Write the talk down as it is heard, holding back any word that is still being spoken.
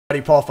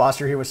Paul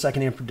Foster here with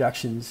Secondhand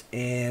Productions,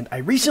 and I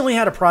recently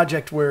had a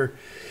project where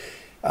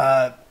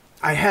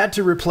I had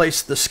to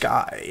replace the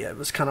sky. It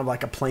was kind of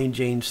like a plain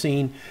Jane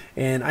scene,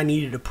 and I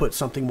needed to put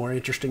something more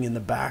interesting in the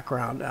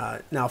background.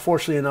 Now,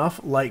 fortunately enough,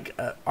 like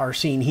our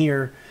scene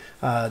here,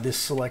 this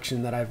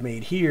selection that I've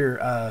made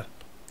here,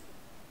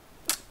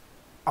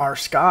 our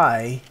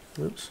sky,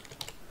 was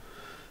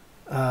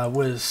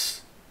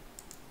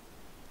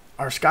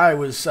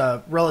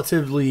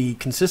relatively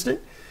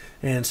consistent.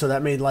 And so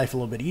that made life a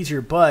little bit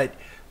easier. But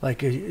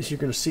like as you're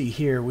going to see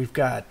here, we've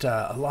got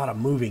a lot of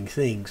moving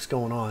things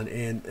going on,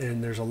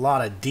 and there's a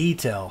lot of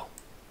detail,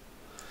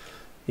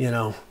 you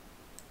know,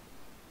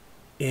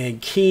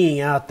 and keying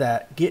out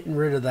that, getting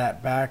rid of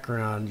that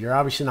background. You're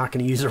obviously not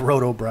going to use a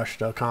Rotto brush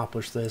to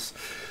accomplish this.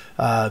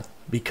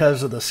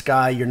 Because of the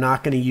sky, you're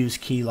not going to use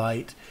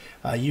Keylight.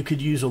 You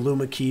could use a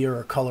Luma key or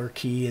a color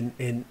key,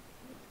 and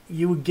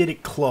you would get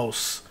it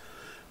close.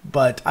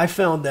 But I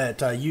found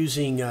that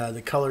using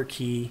the color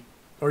key,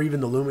 or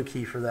even the Luma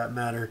key for that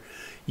matter,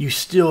 you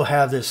still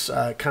have this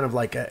kind of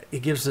like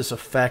it gives this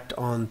effect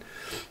on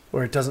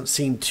where it doesn't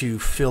seem to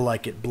feel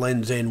like it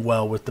blends in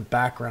well with the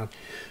background.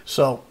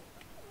 So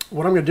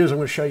what I'm going to do is I'm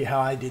going to show you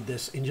how I did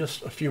this in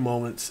just a few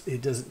moments.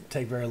 It doesn't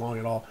take very long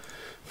at all.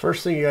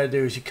 First thing you got to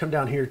do is you come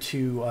down here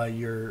to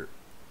your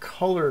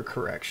color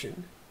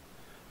correction.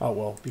 Oh,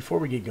 well, before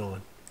we get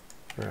going,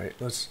 all right,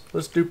 let's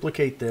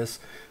duplicate this.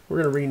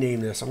 We're going to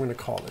rename this. I'm going to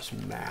call this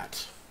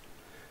matte.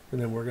 And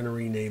then we're going to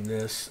rename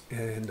this,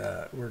 and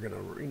we're going to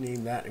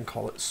rename that and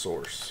call it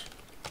source.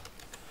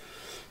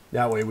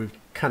 That way we've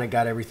kind of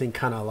got everything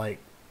kind of like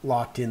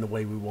locked in the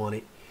way we want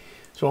it.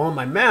 So on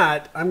my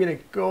matte, I'm going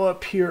to go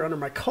up here under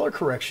my color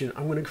correction.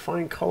 I'm going to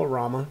find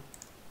Colorama.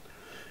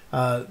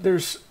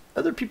 There's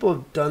other people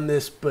have done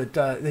this, but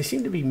they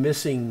seem to be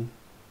missing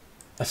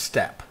a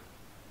step.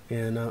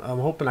 And I'm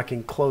hoping I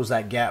can close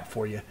that gap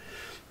for you.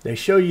 They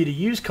show you to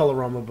use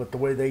Colorama, but the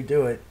way they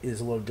do it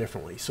is a little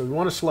differently. So we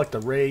want to select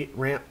the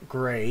ramp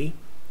gray,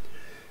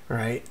 all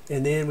right,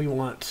 and then we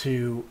want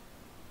to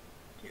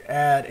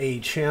add a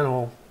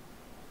channel,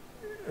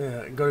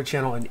 go to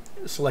channel and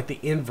select the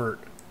invert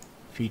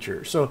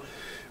feature. So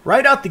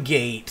right out the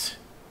gate,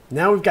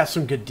 now we've got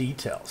some good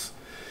details.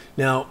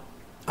 Now,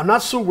 I'm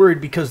not so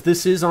worried because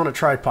this is on a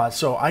tripod,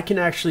 so I can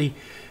actually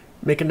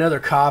make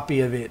another copy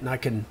of it, and I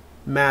can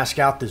mask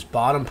out this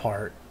bottom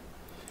part.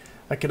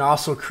 I can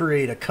also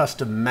create a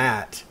custom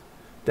matte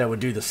that would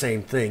do the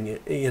same thing,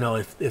 you know,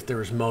 if there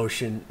was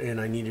motion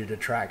and I needed to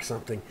track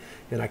something,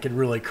 and I could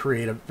really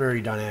create a very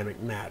dynamic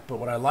matte. But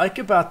what I like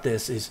about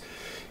this is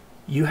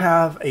you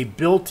have a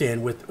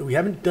built-in we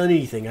haven't done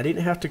anything. I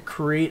didn't have to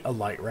create a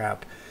light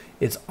wrap.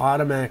 It's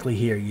automatically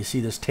here. You see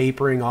this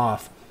tapering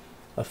off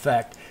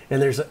effect,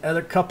 and there's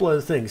a couple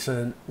other things.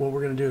 So what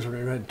we're going to do is we're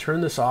going to go ahead and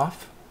turn this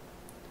off.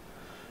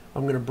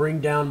 I'm going to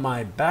bring down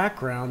my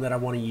background that I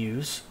want to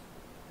use,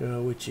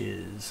 which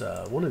is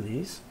one of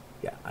these.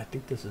 Yeah, I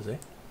think this is it.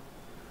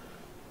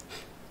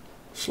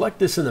 Select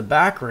this in the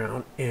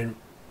background, and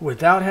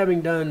without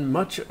having done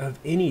much of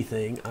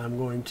anything, I'm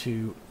going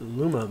to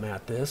Luma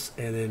matte this,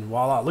 and then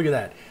voila, look at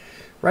that.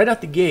 Right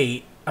out the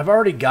gate, I'm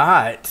already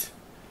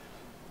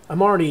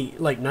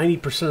like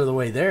 90% of the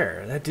way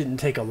there. That didn't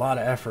take a lot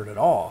of effort at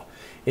all.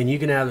 And you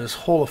can have this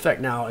whole effect.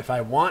 Now, if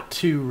I want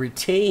to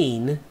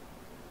retain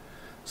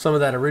some of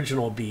that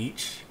original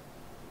beach,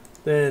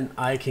 then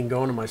I can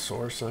go into my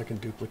source and I can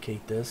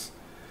duplicate this,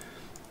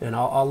 and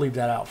I'll leave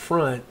that out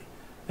front.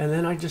 And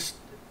then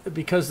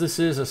because this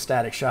is a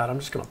static shot, I'm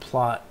just going to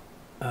plot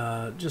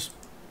just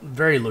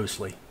very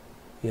loosely.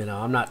 You know,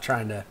 I'm not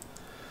trying to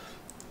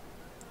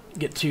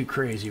get too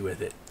crazy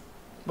with it,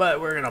 but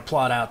we're going to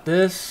plot out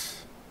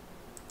this,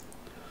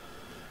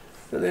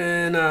 and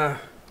then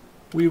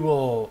we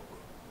will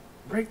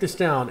break this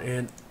down,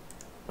 and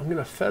I'm going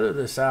to feather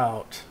this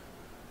out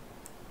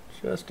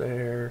just a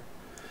hair.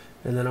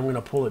 And then I'm going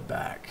to pull it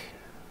back.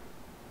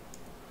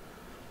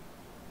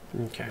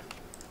 Okay.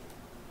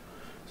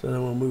 So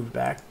then we'll move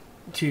back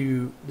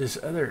to this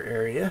other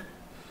area.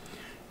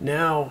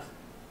 Now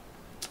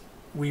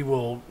we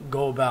will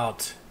go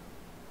about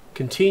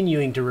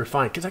continuing to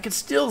refine, because I can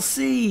still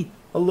see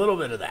a little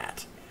bit of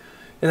that.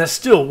 And that's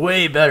still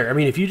way better. I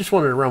mean, if you just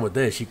wanted to run with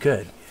this, you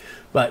could.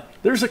 But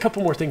there's a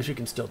couple more things we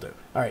can still do.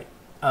 All right.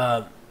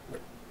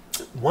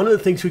 One of the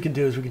things we can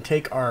do is we can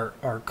take our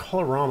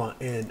Colorama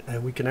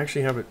and we can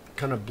actually have it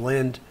kind of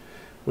blend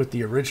with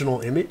the original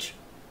image.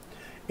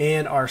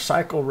 And our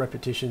cycle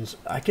repetitions,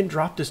 I can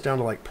drop this down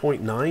to like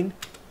 0.9.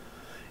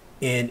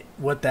 And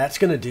what that's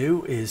going to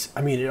do is,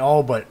 I mean, it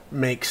all but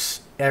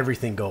makes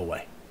everything go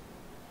away.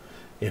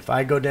 If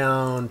I go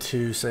down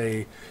to,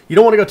 say, you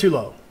don't want to go too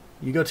low.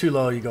 You go too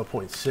low, you go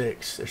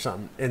 0.6 or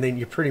something. And then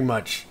you pretty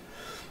much,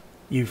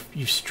 you've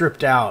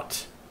stripped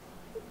out.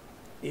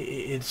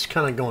 It's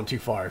kind of going too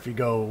far. If you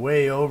go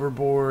way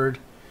overboard,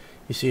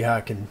 you see how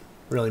I can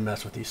really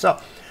mess with you. So,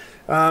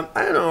 I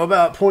don't know,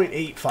 about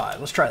 0.85.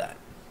 Let's try that.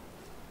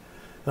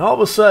 And all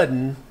of a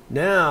sudden,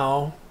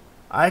 now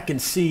I can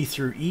see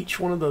through each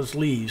one of those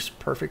leaves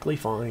perfectly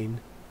fine.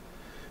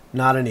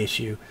 not an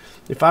issue.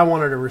 If I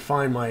wanted to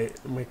refine my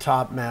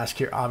top mask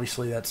here,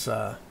 obviously that's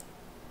a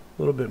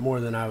little bit more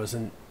than I was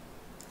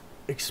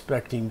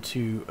expecting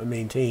to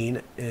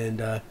maintain.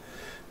 And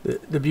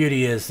the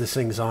beauty is this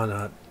thing's on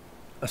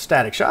a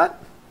static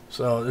shot,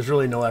 so there's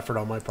really no effort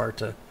on my part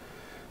to.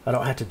 I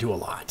don't have to do a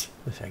lot.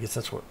 I guess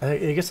that's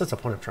the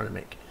point I'm trying to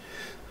make.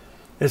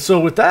 And so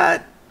with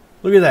that,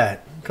 look at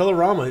that.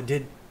 Colorama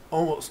did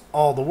almost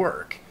all the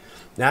work.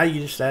 Now you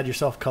just add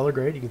yourself color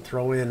grade. You can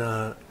throw in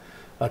a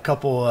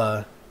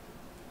couple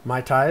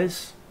Mai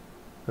Tais,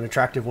 an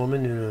attractive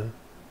woman in a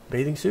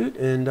bathing suit,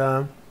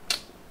 and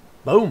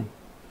boom.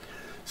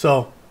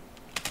 So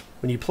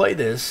when you play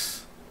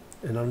this,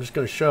 and I'm just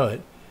going to show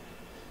it,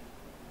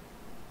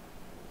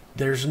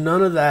 there's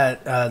none of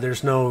that.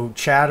 There's no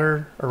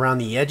chatter around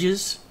the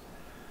edges.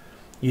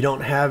 You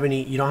don't have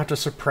any. You don't have to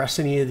suppress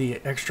any of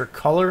the extra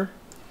color.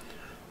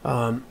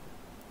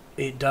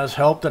 It does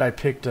help that I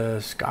picked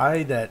a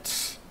sky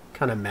that's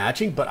kind of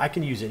matching, but I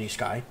can use any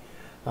sky.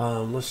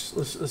 Let's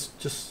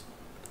just,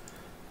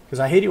 because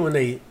I hate it when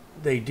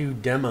they do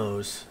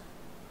demos,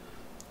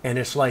 and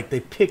it's like they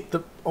pick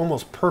the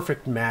almost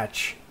perfect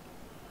match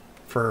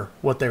for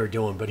what they were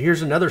doing. But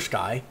here's another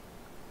sky,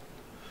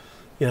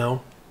 you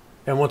know.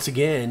 And once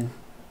again,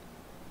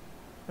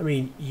 I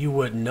mean, you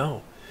wouldn't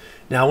know.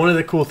 Now, one of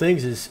the cool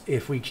things is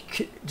if we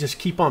just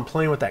keep on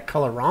playing with that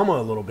colorama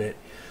a little bit,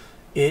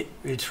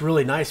 it's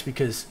really nice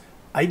because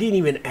I didn't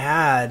even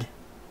add.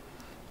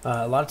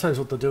 A lot of times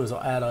what they'll do is they'll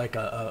add like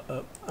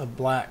a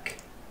black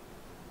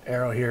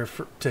arrow here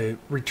to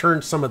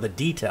return some of the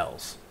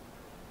details.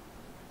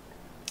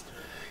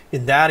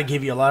 And that'll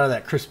give you a lot of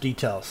that crisp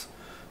details.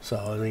 So,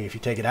 I mean, if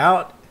you take it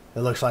out, it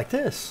looks like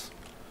this,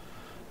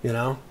 you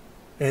know.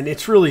 And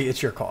it's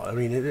your call. I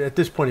mean, at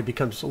this point, it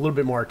becomes a little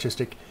bit more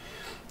artistic.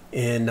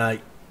 And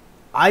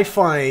I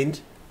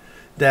find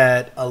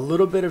that a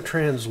little bit of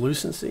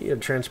translucency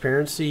and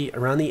transparency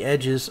around the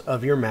edges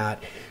of your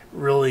mat,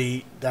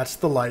 really, that's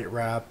the light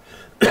wrap.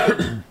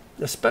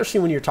 Especially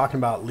when you're talking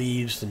about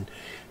leaves and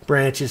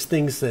branches,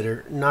 things that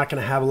are not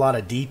going to have a lot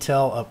of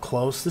detail up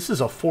close. This is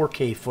a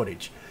 4K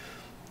footage,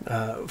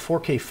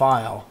 4K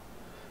file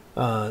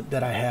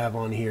that I have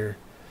on here.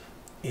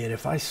 And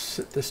if I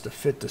set this to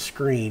fit the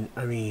screen,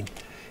 I mean,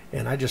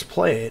 and I just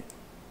play it,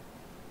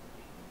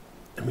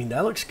 I mean,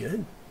 that looks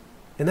good.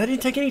 And that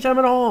didn't take any time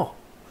at all.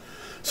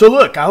 So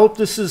look, I hope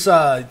this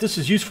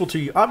is useful to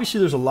you.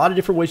 Obviously, there's a lot of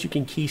different ways you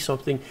can key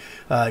something,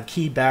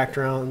 key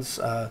backgrounds,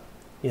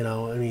 you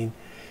know, I mean,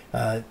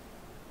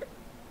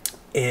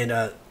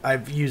 and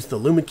I've used the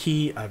Luma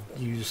key, I've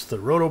used the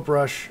Rotto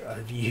brush,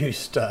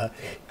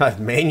 I've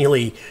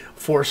manually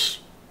force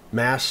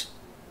masked,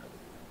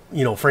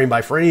 you know, frame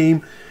by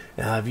frame.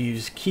 I've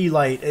used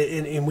Keylight,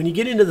 and when you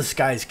get into the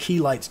skies,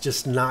 Keylight's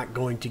just not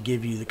going to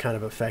give you the kind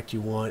of effect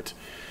you want,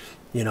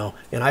 you know.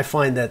 And I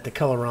find that the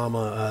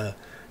Colorama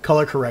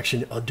color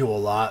correction will do a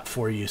lot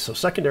for you. So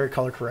secondary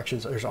color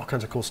corrections, there's all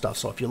kinds of cool stuff.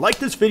 So if you like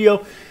this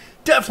video,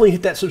 definitely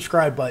hit that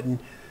subscribe button,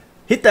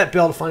 hit that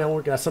bell to find out when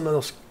we got something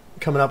else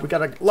coming up. We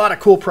got a lot of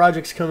cool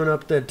projects coming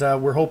up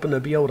that we're hoping to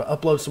be able to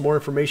upload some more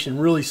information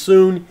really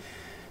soon.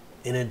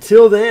 And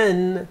until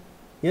then,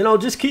 you know,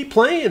 just keep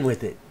playing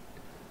with it.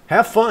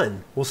 Have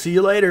fun. We'll see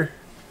you later.